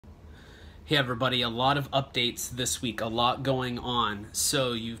Hey everybody, a lot of updates this week, a lot going on.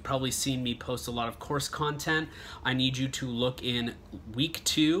 So you've probably seen me post a lot of course content. I need you to look in week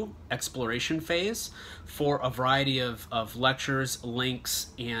 2, exploration phase, for a variety of lectures,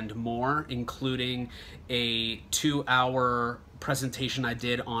 links, and more, including a 2-hour presentation I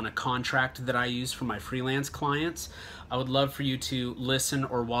did on a contract that I use for my freelance clients. I would love for you to listen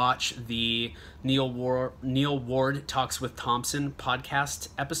or watch the Neil Ward Talks with Thompson podcast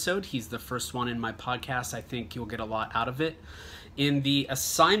episode. He's the first one in my podcast. I think you'll get a lot out of it. In the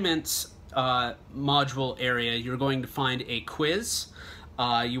assignments module area, you're going to find a quiz.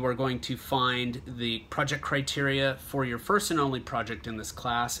 You are going to find the project criteria for your first and only project in this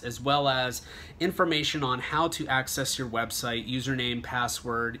class, as well as information on how to access your website, username,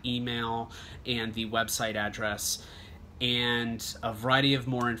 password, email, and the website address, and a variety of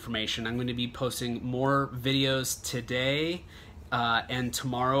more information. I'm going to be posting more videos today and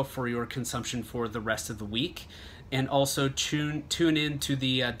tomorrow for your consumption for the rest of the week. And also tune in to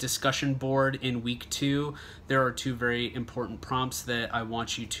the discussion board in week 2. There are 2 very important prompts that I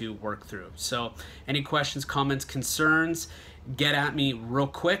want you to work through. So any questions, comments, concerns, get at me real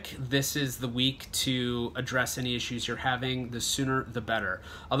quick. This is the week to address any issues you're having. The sooner, the better.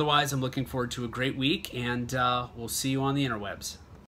 Otherwise, I'm looking forward to a great week, and we'll see you on the interwebs.